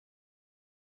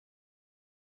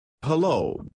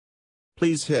Hello.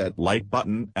 Please hit like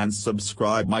button and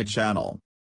subscribe my channel.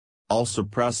 Also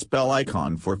press bell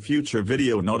icon for future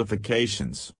video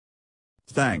notifications.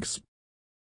 Thanks.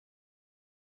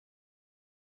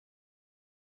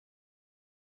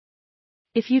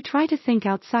 If you try to think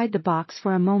outside the box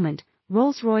for a moment,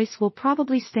 Rolls-Royce will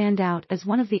probably stand out as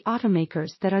one of the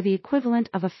automakers that are the equivalent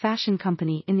of a fashion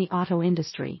company in the auto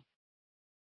industry.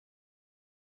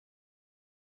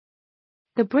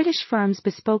 The British firm's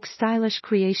bespoke stylish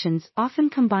creations often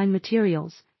combine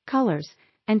materials, colors,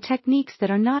 and techniques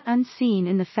that are not unseen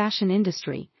in the fashion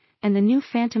industry, and the new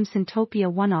Phantom Syntopia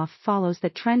one-off follows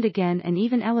that trend again and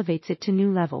even elevates it to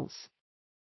new levels.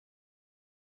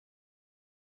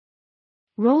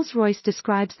 Rolls-Royce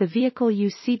describes the vehicle you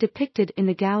see depicted in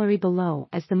the gallery below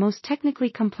as the most technically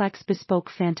complex bespoke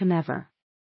Phantom ever.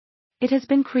 It has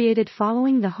been created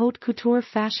following the Haute Couture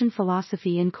fashion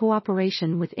philosophy in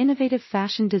cooperation with innovative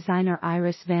fashion designer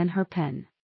Iris van Herpen.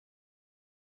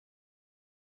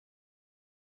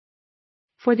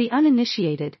 For the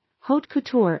uninitiated, Haute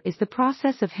Couture is the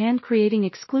process of hand-creating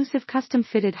exclusive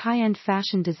custom-fitted high-end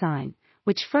fashion design,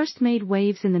 which first made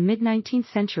waves in the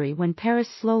mid-19th century when Paris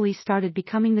slowly started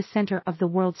becoming the center of the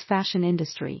world's fashion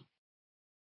industry.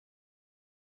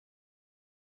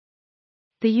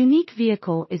 The unique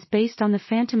vehicle is based on the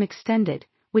Phantom Extended,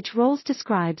 which Rolls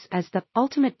describes as the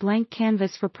ultimate blank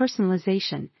canvas for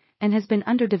personalization, and has been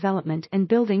under development and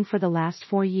building for the last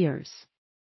 4 years.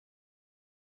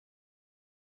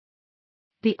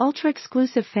 The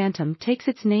ultra-exclusive Phantom takes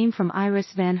its name from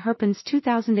Iris van Herpen's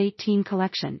 2018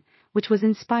 collection, which was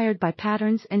inspired by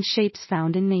patterns and shapes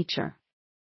found in nature.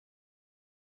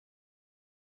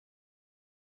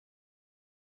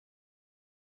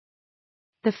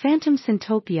 The Phantom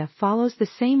Syntopia follows the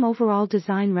same overall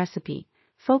design recipe,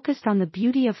 focused on the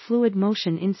beauty of fluid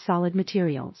motion in solid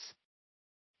materials.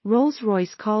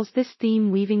 Rolls-Royce calls this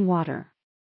theme weaving water.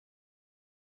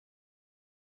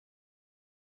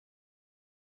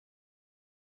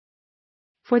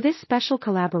 For this special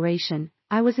collaboration,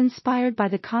 I was inspired by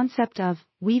the concept of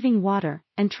weaving water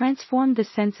and transformed the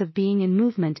sense of being in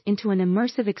movement into an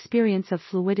immersive experience of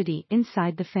fluidity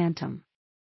inside the Phantom.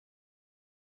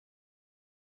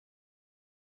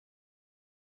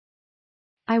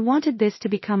 I wanted this to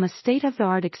become a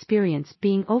state-of-the-art experience,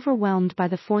 being overwhelmed by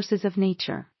the forces of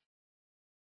nature.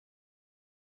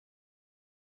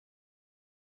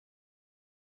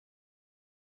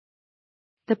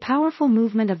 The powerful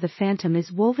movement of the Phantom is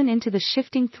woven into the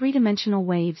shifting three-dimensional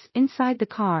waves inside the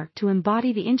car to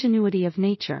embody the ingenuity of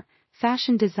nature,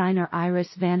 fashion designer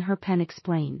Iris van Herpen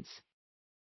explains.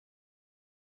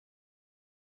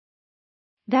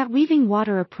 That weaving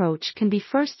water approach can be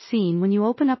first seen when you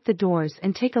open up the doors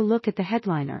and take a look at the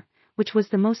headliner, which was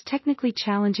the most technically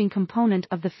challenging component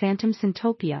of the Phantom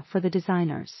Syntopia for the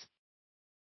designers.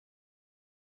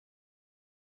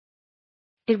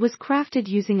 It was crafted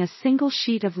using a single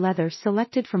sheet of leather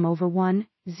selected from over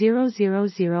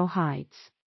 1,000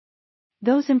 hides.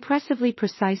 Those impressively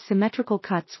precise symmetrical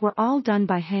cuts were all done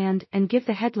by hand and give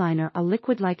the headliner a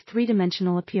liquid-like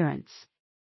three-dimensional appearance.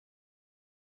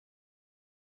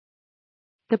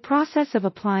 The process of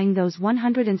applying those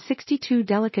 162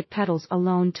 delicate petals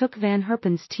alone took Van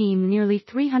Herpen's team nearly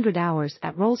 300 hours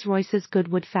at Rolls-Royce's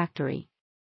Goodwood factory.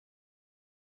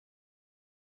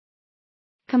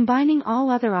 Combining all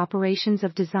other operations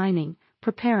of designing,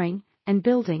 preparing, and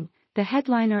building, the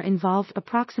headliner involved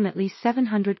approximately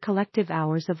 700 collective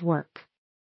hours of work.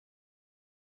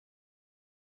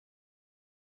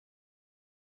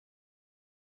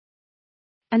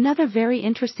 Another very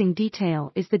interesting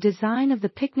detail is the design of the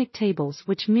picnic tables,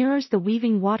 which mirrors the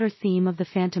weaving water theme of the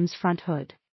Phantom's front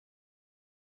hood.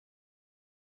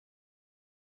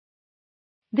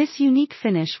 This unique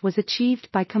finish was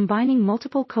achieved by combining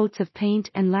multiple coats of paint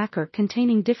and lacquer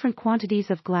containing different quantities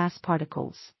of glass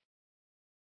particles.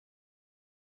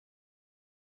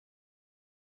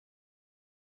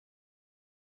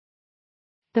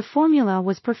 The formula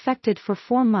was perfected for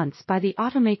 4 months by the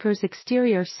automaker's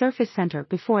exterior surface center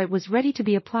before it was ready to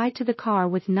be applied to the car,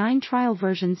 with 9 trial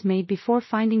versions made before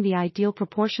finding the ideal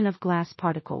proportion of glass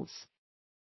particles.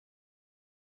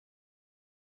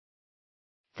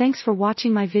 Thanks for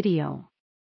watching my video.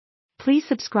 Please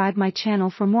subscribe my channel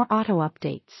for more auto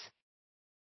updates.